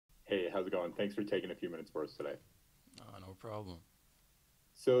how's it going? Thanks for taking a few minutes for us today. No problem.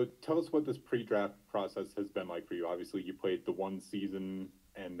 So tell us what this pre-draft process has been like for you. Obviously, you played the one season,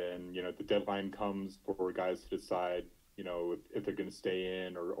 and then the deadline comes for guys to decide if they're going to stay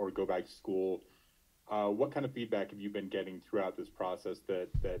in or go back to school. What kind of feedback have you been getting throughout this process that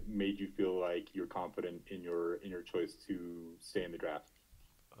made you feel like you're confident in your choice to stay in the draft?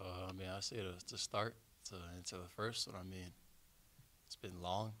 I say to start into the first one. It's been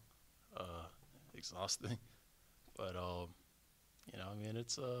long, uh, exhausting, but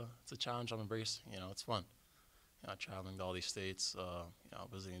it's a challenge I'm embracing. It's fun. Traveling to all these states,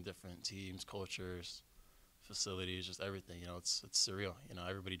 visiting different teams, cultures, facilities, just everything. It's surreal.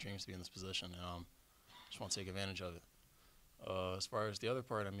 Everybody dreams to be in this position, and just want to take advantage of it. As far as the other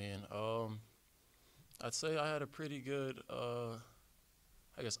part, I'd say I had a pretty good, I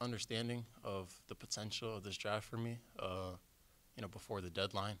guess, understanding of the potential of this draft for me. Before the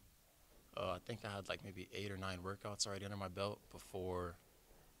deadline. I think I had like maybe 8 or 9 workouts already under my belt before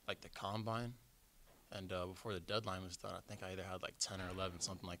like the combine, and before the deadline was done, I think I either had like 10 or 11,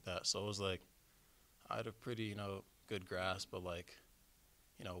 something like that. So it was like I had a pretty good grasp of like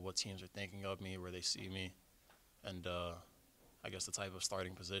what teams are thinking of me, where they see me, and I guess the type of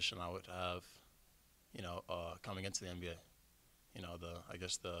starting position I would have, coming into the NBA. The I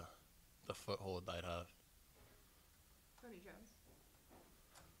guess the foothold I'd have. Tony Jones.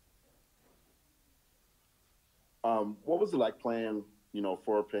 What was it like playing,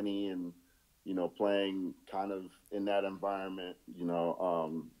 for a penny and, playing kind of in that environment,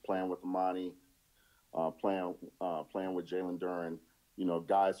 playing with Amani, playing with Jalen Duran,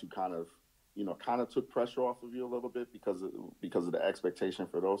 guys who kind of took pressure off of you a little bit because of the expectation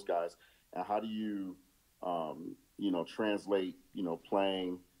for those guys. And how do you, translate,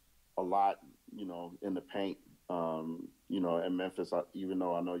 playing a lot, in the paint, in Memphis, even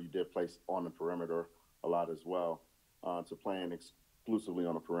though I know you did play on the perimeter a lot as well, to playing exclusively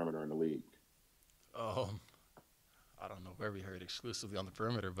on the perimeter in the league? Um, I don't know where we heard exclusively on the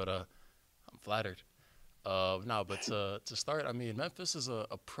perimeter, but I'm flattered. No, but to start, Memphis is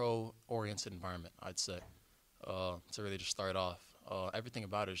a pro-oriented environment, I'd say. To really just start off, everything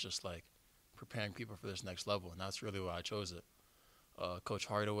about it is just like preparing people for this next level, and that's really why I chose it. Coach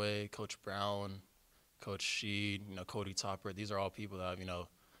Hardaway, Coach Brown, Coach Sheed, Cody Topper, these are all people that have,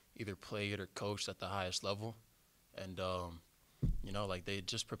 either played or coached at the highest level, and like they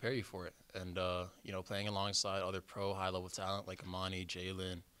just prepare you for it. And playing alongside other pro high-level talent like Amani,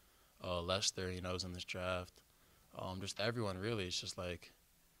 Jalen, Lester, is in this draft. Just everyone really. It's just like,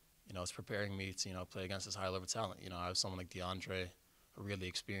 it's preparing me to, play against this high-level talent. I have someone like DeAndre, a really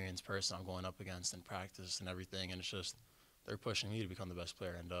experienced person I'm going up against in practice and everything, and it's just they're pushing me to become the best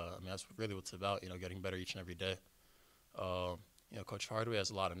player. And that's really what it's about. Getting better each and every day. Coach Hardaway has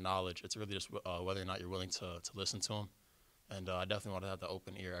a lot of knowledge. It's really just whether or not you're willing to listen to him. And I definitely want to have the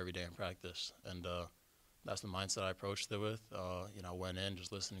open ear every day in practice. And that's the mindset I approached it with. I went in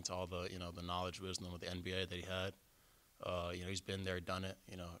just listening to all the, the knowledge, wisdom of the NBA that he had. He's been there, done it,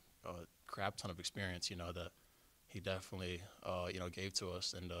 a crap ton of experience, that he definitely, gave to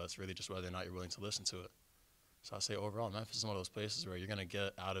us. And it's really just whether or not you're willing to listen to it. So I say overall, Memphis is one of those places where you're going to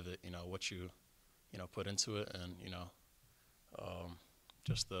get out of it, what you, put into it, and,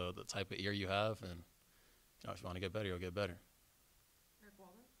 just the type of ear you have, and if you want to get better, you'll get better. Eric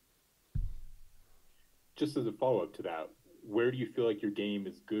Walden. Just as a follow-up to that, where do you feel like your game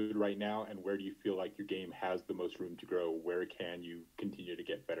is good right now, and where do you feel like your game has the most room to grow? Where can you continue to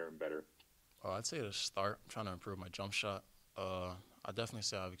get better and better? I'd say to start, I'm trying to improve my jump shot. I definitely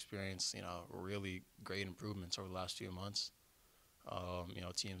say I've experienced, really great improvements over the last few months.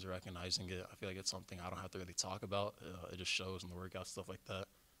 Teams are recognizing it. I feel like it's something I don't have to really talk about. It just shows in the workout, stuff like that.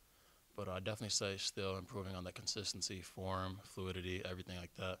 But I definitely say still improving on the consistency, form, fluidity, everything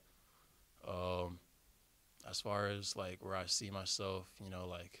like that. As far as like where I see myself,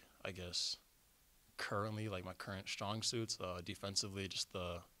 like I guess currently, like my current strong suits, defensively, just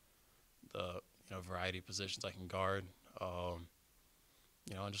the variety of positions I can guard. And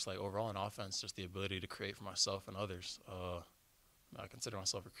just like overall in offense, just the ability to create for myself and others. I consider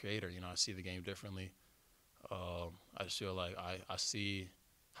myself a creator. I see the game differently. I just feel like I see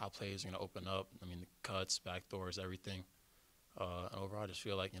how plays are going to open up. The cuts, backdoors, everything. And overall, I just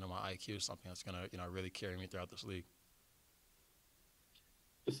feel like, my IQ is something that's going to, really carry me throughout this league.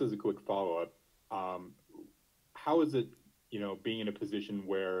 Just as a quick follow-up, how is it, being in a position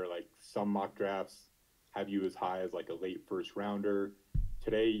where like some mock drafts have you as high as like a late first rounder?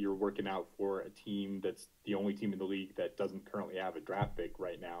 Today, you're working out for a team that's the only team in the league that doesn't currently have a draft pick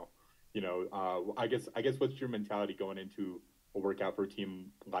right now. I guess what's your mentality going into a workout for a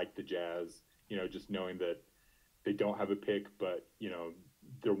team like the Jazz, just knowing that they don't have a pick, but,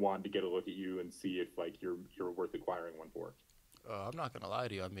 they're wanting to get a look at you and see if, like, you're worth acquiring one for? I'm not going to lie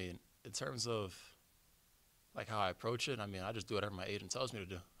to you. I mean, in terms of, like, how I approach it, I mean, I just do whatever my agent tells me to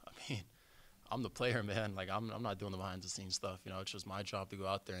do. I mean, I'm the player, man. Like, I'm not doing the behind-the-scenes stuff. It's just my job to go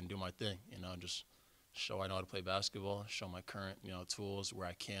out there and do my thing, and just show I know how to play basketball, show my current, tools, where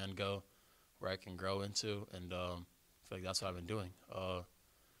I can go, where I can grow into, and I feel like that's what I've been doing.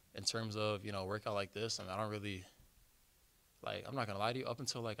 In terms of, workout like this, I mean, I don't really, like, I'm not going to lie to you, up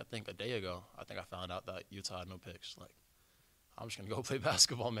until, like, I think a day ago, I think I found out that Utah had no picks. Like, I'm just going to go play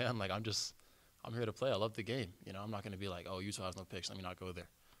basketball, man. Like, I'm here to play. I love the game. I'm not going to be like, oh, Utah has no picks, let me not go there.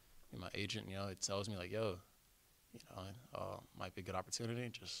 I mean, my agent, it tells me, like, yo, might be a good opportunity,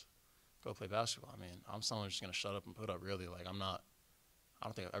 just go play basketball. I mean, I'm someone who's just going to shut up and put up, really. Like, I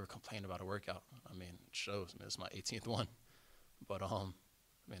don't think I've ever complained about a workout. I mean, it shows. I mean, it's my 18th one. But, I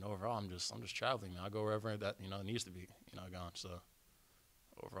mean, overall, I'm just traveling, man. I go wherever that, needs to be, gone. So,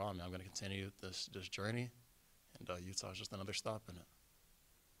 overall, man, I'm going to continue this journey, and Utah's just another stop in it.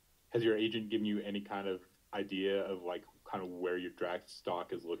 Has your agent given you any kind of idea of, like, kind of where your draft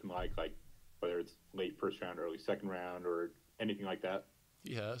stock is looking like whether it's late first round, early second round, or anything like that?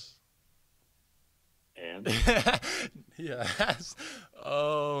 He has. And? He has.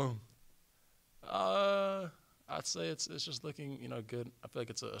 I'd say it's just looking, good. I feel like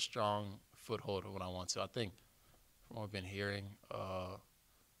it's a strong foothold of what I want to. I think from what I've been hearing,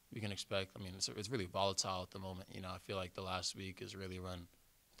 we can expect, I mean, it's really volatile at the moment. I feel like the last week is really when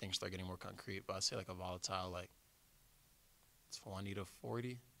things start getting more concrete. But I'd say like a volatile, like 20 to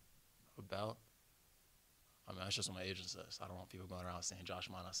 40 about. I mean, that's just what my agent says. I don't want people going around saying Josh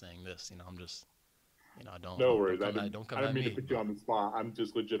Mana saying this. I'm just, I don't. No worries. Don't come I at didn't mean me. to put you on the spot. I'm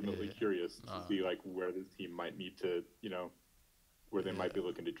just legitimately curious to Nah. see, like, where this team might need to, where they might be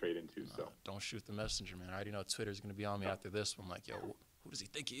looking to trade into. So Don't shoot the messenger, man. I already know Twitter's going to be on me after this. I'm like, yo, who does he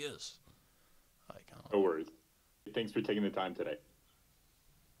think he is? Like, no worries. Thanks for taking the time today.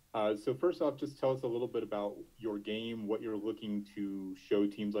 So first off, just tell us a little bit about your game, what you're looking to show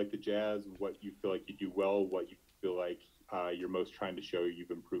teams like the Jazz, what you feel like you do well, what you feel like you're most trying to show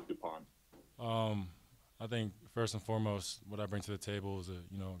you've improved upon. I think first and foremost, what I bring to the table is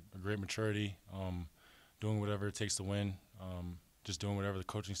a great maturity, doing whatever it takes to win, just doing whatever the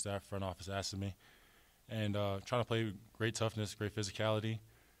coaching staff, front office asks of me, and trying to play great toughness, great physicality,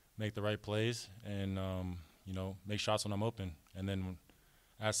 make the right plays, and make shots when I'm open. And then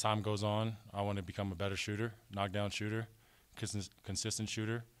as time goes on, I want to become a better shooter, knockdown shooter, consistent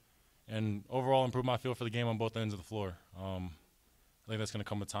shooter, and overall improve my feel for the game on both ends of the floor. I think that's going to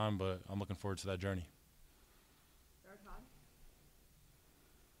come with time, but I'm looking forward to that journey.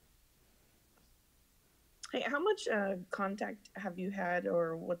 Hey, how much contact have you had,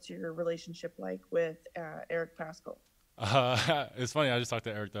 or what's your relationship like with Eric Paschal? It's funny. I just talked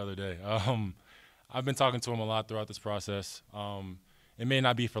to Eric the other day. I've been talking to him a lot throughout this process. It may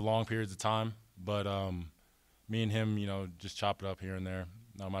not be for long periods of time, but me and him, just chop it up here and there.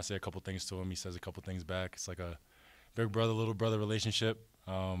 I say a couple things to him. He says a couple things back. It's like a big brother, little brother relationship.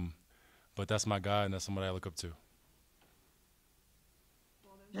 But that's my guy, and that's somebody I look up to.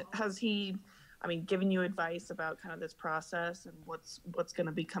 Has he, given you advice about kind of this process and what's going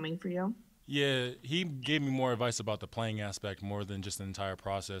to be coming for you? Yeah, he gave me more advice about the playing aspect more than just the entire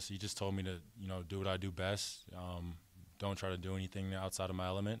process. He just told me to, do what I do best. Don't try to do anything outside of my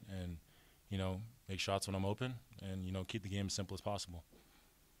element, and, make shots when I'm open, and, keep the game as simple as possible.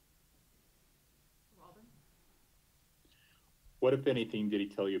 What, if anything, did he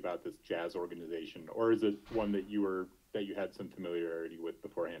tell you about this Jazz organization, or is it one that you had some familiarity with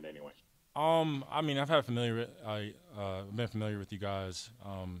beforehand anyway? I've been familiar with you guys,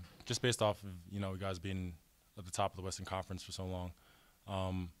 just based off of, you guys being at the top of the Western Conference for so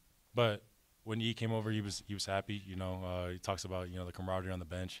long. But when he came over, he was happy. He talks about, the camaraderie on the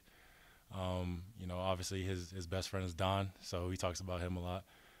bench. Obviously his best friend is Don, so he talks about him a lot.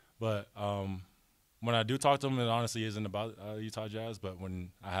 But when I do talk to him, it honestly isn't about Utah Jazz. But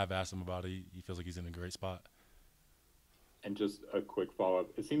when I have asked him about it, he feels like he's in a great spot. And just a quick follow-up.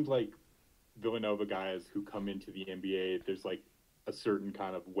 It seems like Villanova guys who come into the NBA, there's like a certain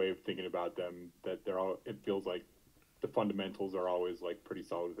kind of way of thinking about them that it feels like the fundamentals are always like pretty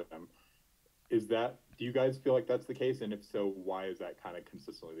solid with them. Do you guys feel like that's the case? And if so, why is that kind of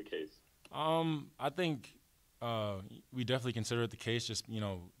consistently the case? I think we definitely consider it the case, just,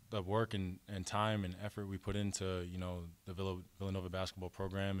 the work and time and effort we put into, the Villanova basketball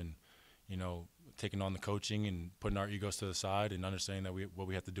program, and, taking on the coaching and putting our egos to the side and understanding that what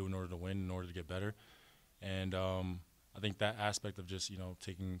we have to do in order to win, in order to get better. And I think that aspect of just,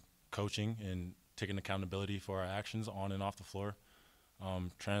 taking coaching and taking accountability for our actions on and off the floor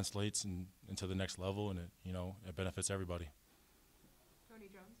translates into the next level, and it benefits everybody. Tony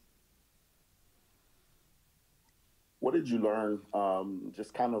Jones. What did you learn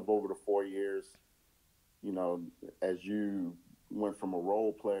just kind of over the 4 years, as you went from a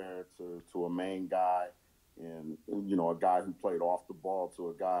role player to a main guy and, a guy who played off the ball to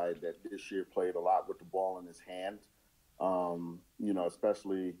a guy that this year played a lot with the ball in his hand,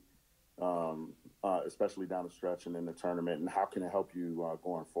 especially down the stretch and in the tournament, and how can it help you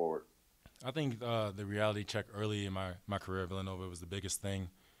going forward? I think the reality check early in my career at Villanova was the biggest thing,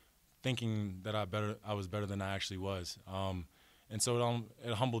 thinking that I was better than I actually was. And so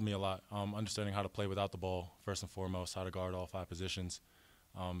it humbled me a lot, understanding how to play without the ball, first and foremost, how to guard all 5 positions,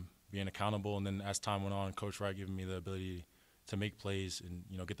 being accountable. And then as time went on, Coach Wright giving me the ability to make plays and,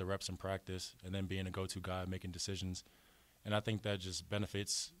 get the reps in practice, and then being a go-to guy, making decisions. And I think that just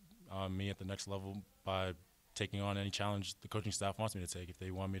benefits me at the next level by taking on any challenge the coaching staff wants me to take. If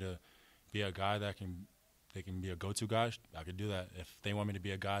they want me to be a guy they can be a go-to guy, I could do that. If they want me to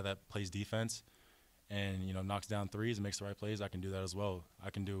be a guy that plays defense and, knocks down threes and makes the right plays, I can do that as well. I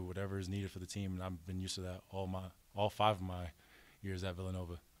can do whatever is needed for the team, and I've been used to that all 5 of my years at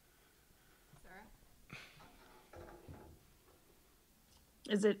Villanova. Sarah?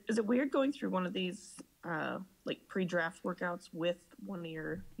 Is it weird going through one of these pre-draft workouts with one of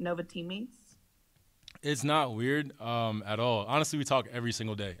your Nova teammates? It's not weird at all. Honestly, we talk every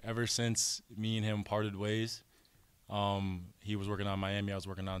single day. Ever since me and him parted ways, he was working on Miami, I was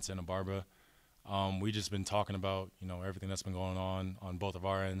working on Santa Barbara. We just been talking about, everything that's been going on both of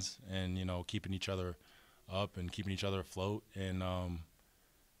our ends, and, keeping each other up and keeping each other afloat. And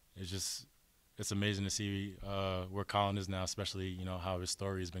it's amazing to see where Colin is now, especially, how his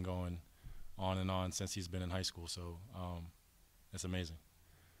story has been going on and on since he's been in high school. So it's amazing.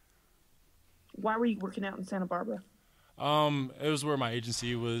 Why were you working out in Santa Barbara? It was where my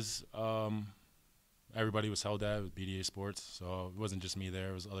agency was. Everybody was held at with BDA Sports, so it wasn't just me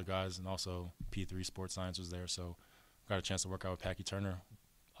there. It was other guys, and also P3 Sports Science was there. So got a chance to work out with Packy Turner,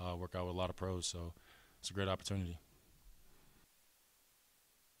 work out with a lot of pros. So it's a great opportunity.